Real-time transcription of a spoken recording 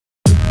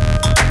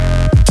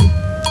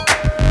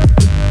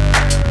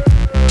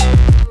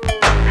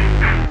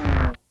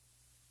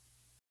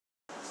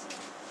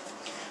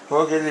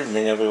Well, good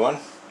evening, everyone.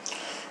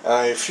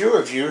 A few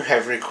of you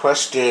have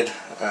requested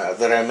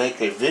that I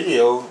make a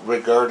video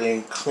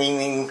regarding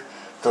cleaning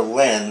the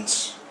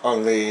lens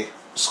on the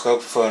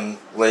Sculpfun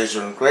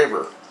Laser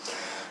Engraver.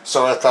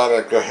 So I thought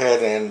I'd go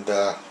ahead and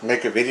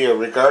make a video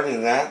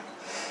regarding that.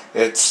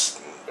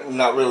 It's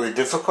not really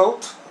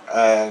difficult.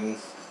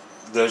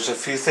 There's a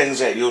few things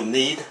that you'll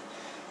need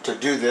to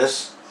do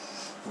this.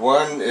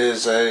 One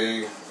is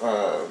a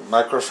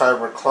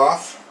microfiber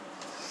cloth.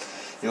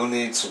 You'll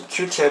need some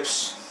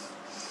Q-tips,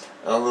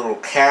 a little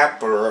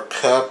cap or a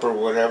cup or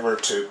whatever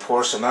to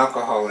pour some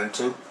alcohol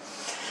into,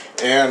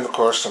 and of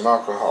course some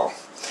alcohol.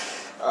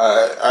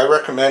 I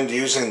recommend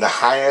using the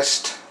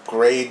highest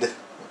grade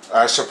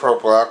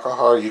isopropyl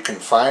alcohol you can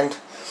find.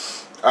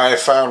 I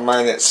found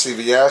mine at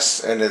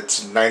CVS and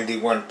it's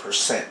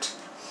 91%.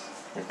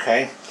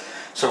 Okay,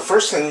 so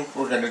first thing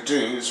we're going to do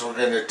is we're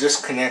going to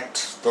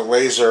disconnect the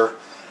laser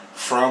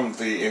from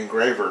the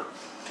engraver.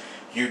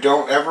 You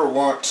don't ever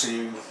want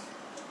to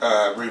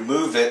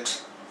remove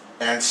it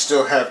and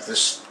still have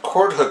this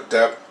cord hooked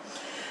up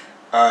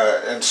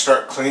and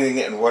start cleaning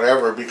it and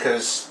whatever,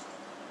 because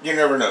you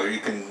never know,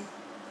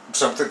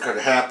 something could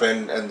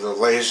happen and the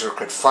laser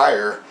could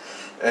fire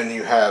and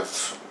you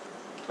have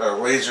a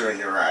laser in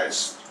your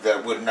eyes.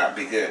 That would not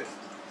be good.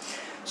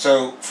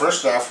 So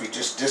first off, we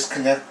just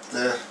disconnect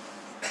the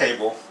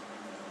cable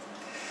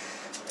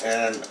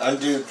and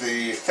undo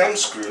the thumb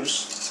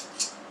screws.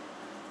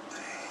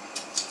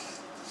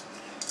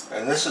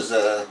 And this is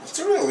it's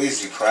a real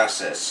easy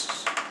process.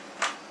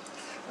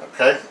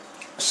 Okay,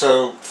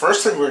 so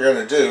first thing we're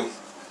going to do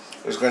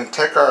is going to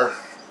take our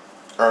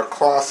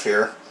cloth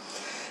here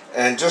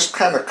and just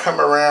kind of come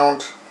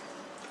around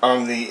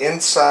on the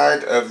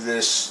inside of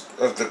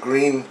the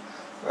green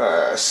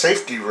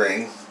safety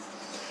ring,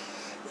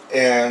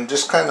 and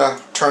just kind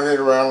of turn it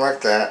around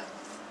like that,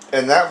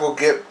 and that will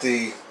get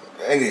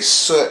any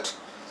soot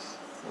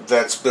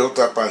that's built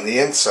up on the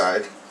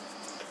inside,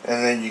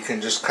 and then you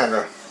can just kind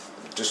of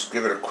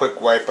give it a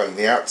quick wipe on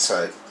the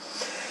outside,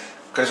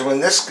 because when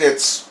this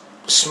gets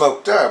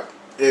smoked up,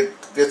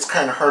 it's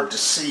kind of hard to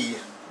see,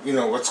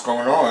 what's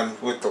going on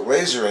with the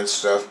laser and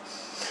stuff.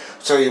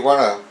 So you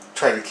want to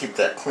try to keep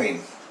that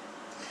clean.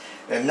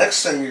 And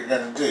next thing you're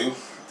going to do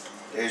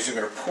is you're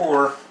going to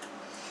pour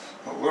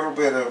a little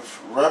bit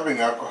of rubbing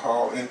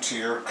alcohol into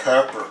your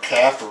cup or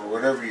cap or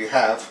whatever you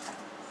have.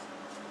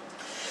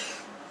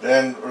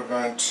 Then we're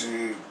going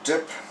to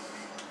dip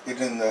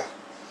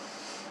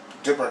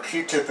our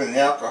Q-tip in the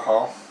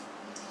alcohol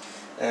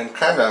and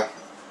kind of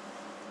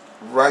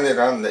run it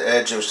on the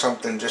edge of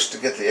something just to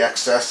get the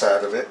excess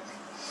out of it.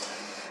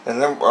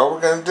 And then all we're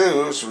going to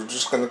do is we're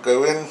just going to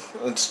go in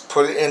and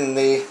put it in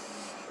the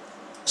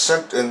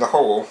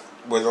hole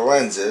where the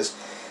lens is,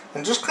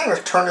 and just kind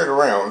of turn it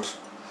around.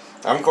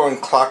 I'm going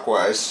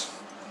clockwise,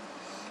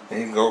 and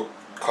you can go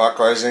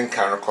clockwise and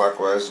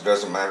counterclockwise, it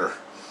doesn't matter.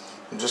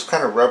 And just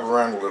kind of rub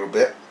around a little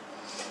bit.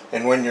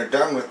 And when you're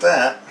done with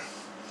that,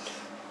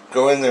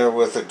 go in there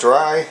with a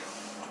dry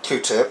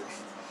Q-tip,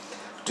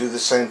 do the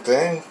same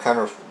thing, kind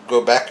of go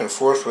back and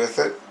forth with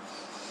it,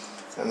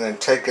 and then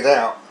take it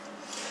out.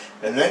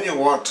 And then you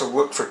want to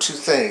look for two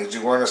things.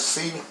 You want to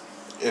see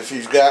if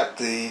you've got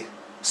the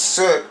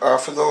soot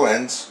off of the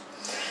lens,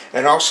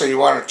 and also you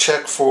want to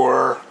check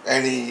for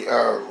any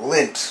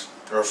lint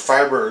or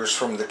fibers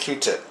from the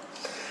Q-tip.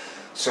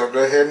 So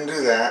go ahead and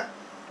do that,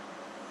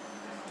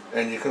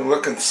 and you can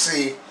look and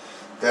see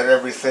that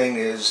everything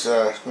is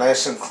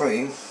nice and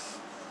clean,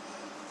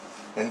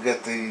 and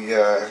get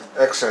the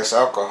excess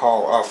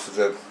alcohol off of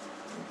the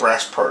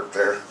brass part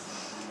there,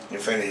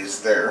 if any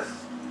is there.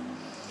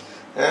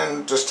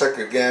 And just take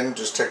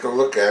a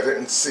look at it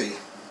and see.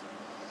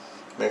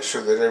 Make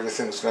sure that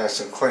everything's nice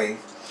and clean.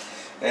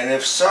 And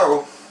if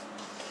so,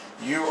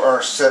 you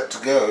are set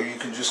to go. You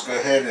can just go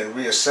ahead and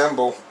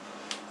reassemble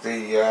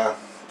the,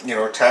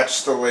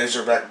 attach the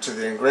laser back to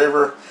the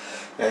engraver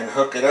and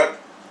hook it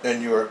up,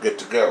 and you are good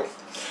to go.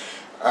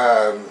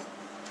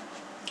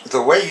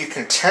 The way you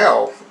can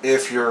tell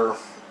if your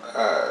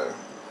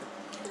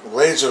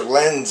laser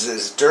lens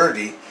is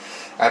dirty,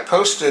 I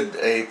posted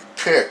a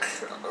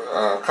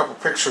couple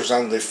pictures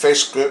on the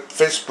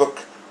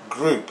Facebook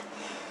group,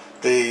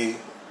 the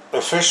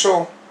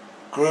official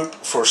group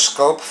for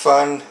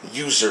Sculpfun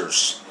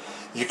users.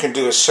 You can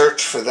do a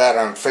search for that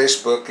on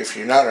Facebook. If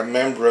you're not a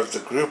member of the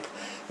group,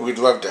 we'd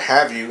love to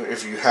have you.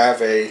 If you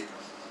have a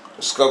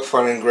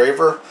Sculpfun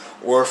engraver,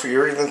 or if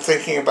you're even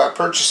thinking about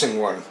purchasing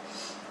one,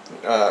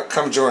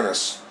 come join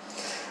us.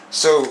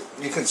 So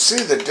you can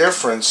see the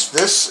difference.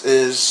 This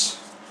is,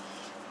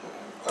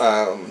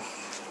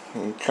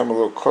 come a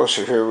little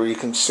closer here where you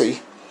can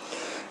see.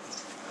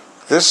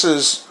 This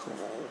is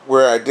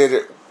where I did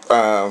it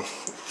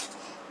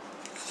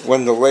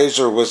when the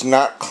laser was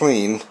not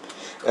clean,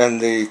 and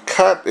the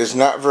cut is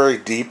not very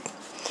deep.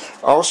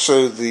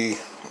 Also, the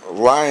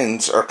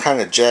lines are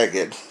kind of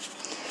jagged.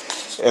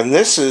 And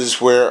this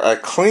is where I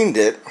cleaned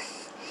it,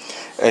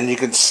 and you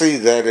can see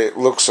that it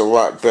looks a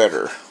lot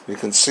better. You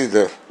can see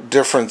the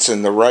difference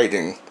in the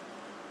writing.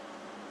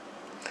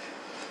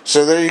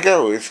 So there you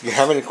go. If you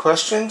have any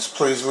questions,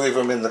 please leave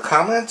them in the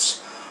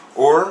comments,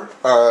 or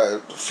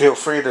feel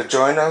free to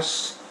join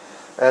us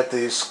at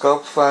the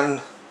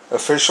Sculpfun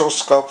official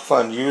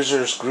Sculpfun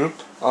users group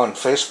on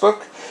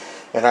Facebook,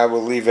 and I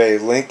will leave a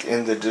link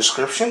in the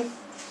description.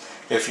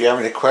 If you have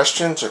any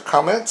questions or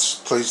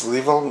comments, please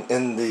leave them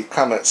in the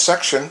comment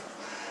section,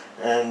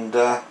 and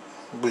we'll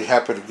be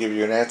happy to give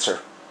you an answer.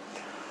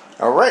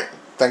 Alright,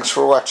 thanks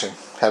for watching.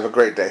 Have a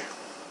great day.